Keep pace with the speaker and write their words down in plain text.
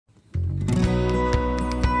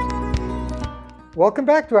Welcome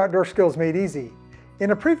back to Outdoor Skills Made Easy.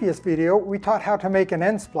 In a previous video, we taught how to make an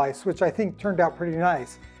end splice, which I think turned out pretty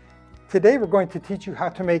nice. Today we're going to teach you how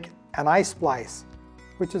to make an eye splice,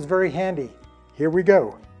 which is very handy. Here we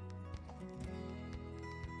go.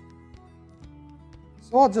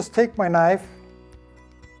 So I'll just take my knife.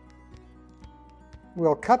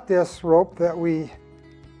 We'll cut this rope that we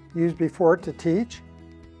used before to teach.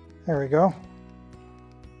 There we go.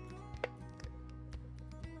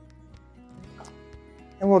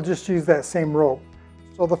 And we'll just use that same rope.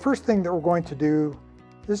 So the first thing that we're going to do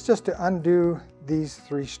is just to undo these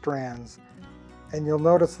 3 strands. And you'll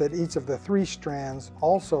notice that each of the 3 strands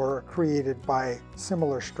also are created by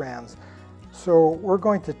similar strands. So we're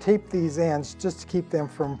going to tape these ends just to keep them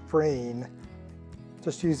from fraying.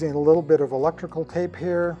 Just using a little bit of electrical tape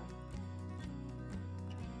here.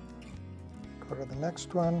 Go to the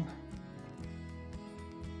next one.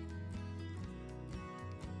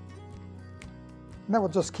 And that will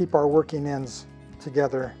just keep our working ends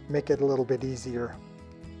together, make it a little bit easier.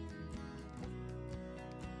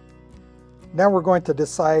 Now we're going to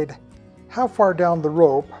decide how far down the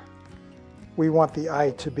rope we want the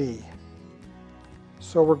eye to be.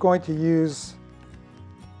 So we're going to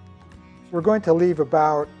leave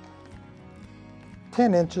about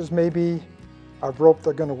 10 inches maybe of rope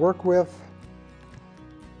they're going to work with.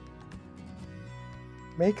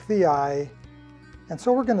 Make the eye. And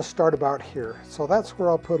so we're going to start about here. So that's where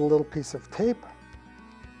I'll put a little piece of tape.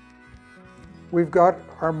 We've got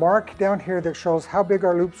our mark down here that shows how big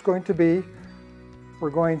our loop's going to be. We're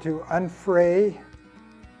going to unfray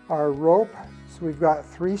our rope. So we've got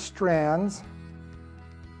 3 strands.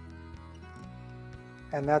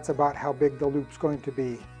 And that's about how big the loop's going to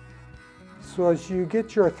be. So as you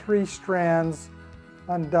get your 3 strands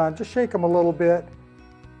undone, just shake them a little bit,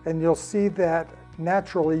 and you'll see that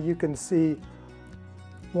naturally you can see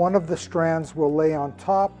one of the strands will lay on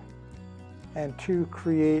top and 2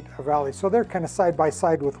 create a valley. So they're kind of side by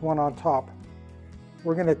side with one on top.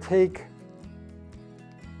 We're going to take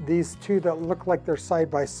these 2 that look like they're side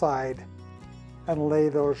by side and lay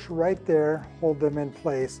those right there, hold them in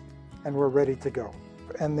place, and we're ready to go.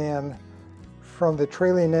 And then from the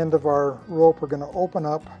trailing end of our rope, we're going to open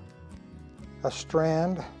up a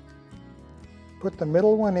strand, put the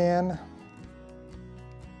middle one in,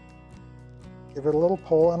 give it a little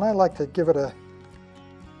pull, and I like to give it a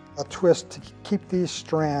twist to keep these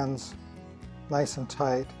strands nice and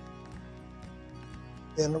tight.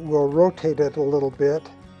 Then we'll rotate it a little bit.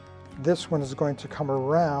 This one is going to come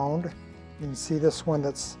around. You can see this one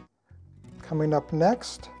that's coming up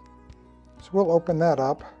next. So we'll open that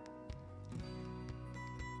up.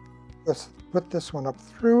 Let's put this one up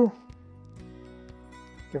through.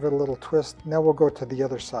 Give it a little twist. Now we'll go to the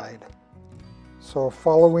other side. So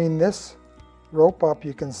following this rope up,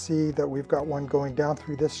 you can see that we've got one going down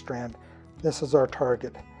through this strand. This is our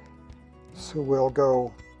target. So we'll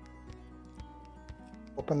go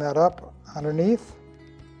open that up underneath,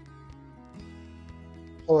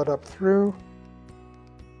 pull it up through,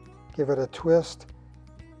 give it a twist.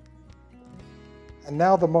 And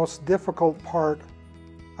now the most difficult part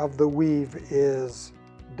of the weave is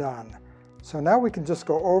done. So now we can just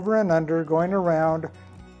go over and under, going around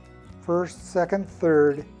first, second,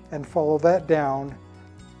 third, and follow that down,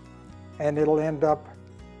 and it'll end up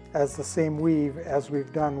as the same weave as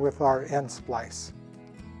we've done with our end splice.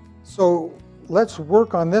 So let's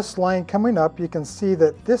work on this line coming up. You can see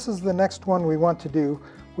that this is the next one we want to do.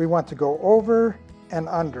 We want to go over and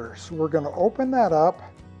under. So we're going to open that up,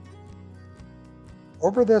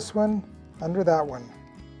 over this one, under that one.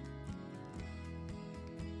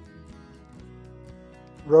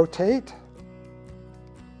 Rotate.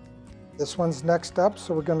 This one's next up,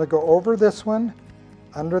 so we're going to go over this one,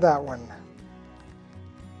 under that one.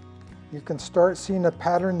 You can start seeing a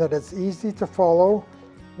pattern that is easy to follow.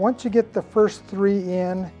 Once you get the first 3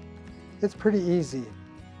 in, it's pretty easy.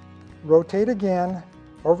 Rotate again,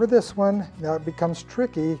 over this one. Now it becomes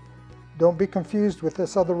tricky. Don't be confused with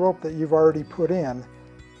this other rope that you've already put in.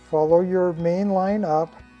 Follow your main line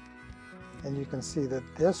up, and you can see that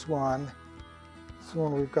this one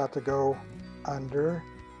we've got to go under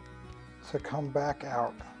to come back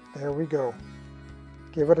out. There we go.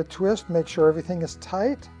 Give it a twist, make sure everything is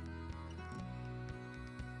tight.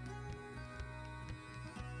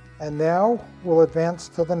 And now we'll advance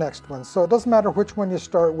to the next one. So it doesn't matter which one you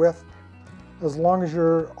start with, as long as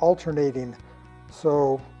you're alternating.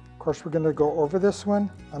 So of course we're going to go over this one,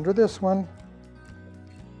 under this one.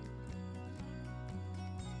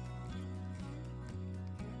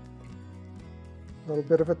 A little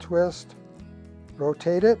bit of a twist,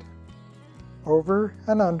 rotate it, over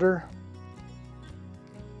and under,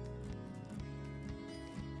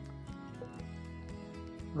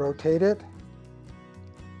 rotate it.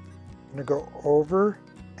 I'm going to go over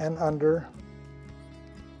and under.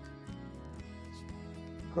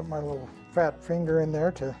 Put my little fat finger in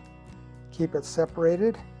there to keep it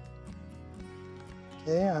separated.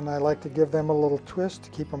 Okay, and I like to give them a little twist to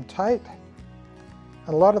keep them tight.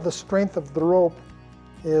 And a lot of the strength of the rope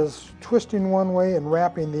is twisting one way and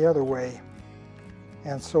wrapping the other way.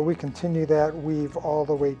 And so we continue that weave all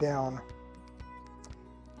the way down.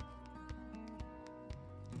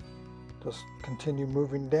 Just continue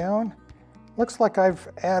moving down. Looks like I've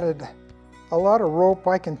added a lot of rope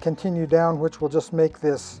I can continue down, which will just make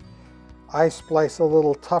this eye splice a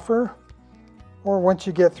little tougher. Or once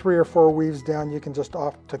you get 3 or 4 weaves down, you can just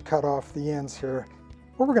opt to cut off the ends here.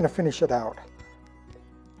 But we're going to finish it out.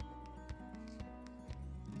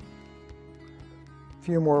 A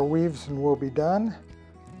few more weaves and we'll be done.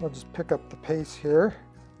 We'll just pick up the pace here.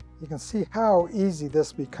 You can see how easy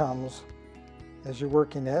this becomes as you're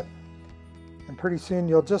working it. And pretty soon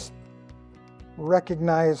you'll just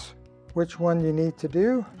recognize which one you need to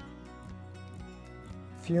do.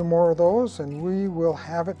 A few more of those and we will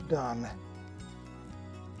have it done.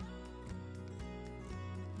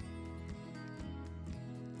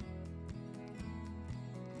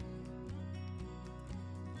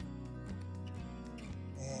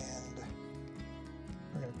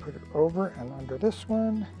 Put it over and under this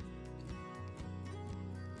one.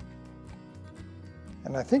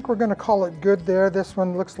 And I think we're going to call it good there. This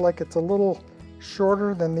one looks like it's a little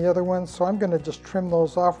shorter than the other one, so I'm going to just trim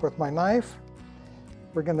those off with my knife.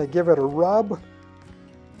 We're going to give it a rub,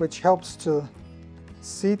 which helps to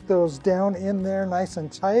seat those down in there nice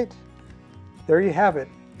and tight. There you have it,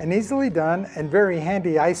 an easily done and very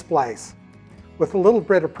handy eye splice. With a little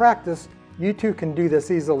bit of practice, you too can do this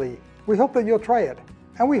easily. We hope that you'll try it.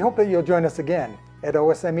 And we hope that you'll join us again at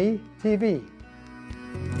OSMEtv.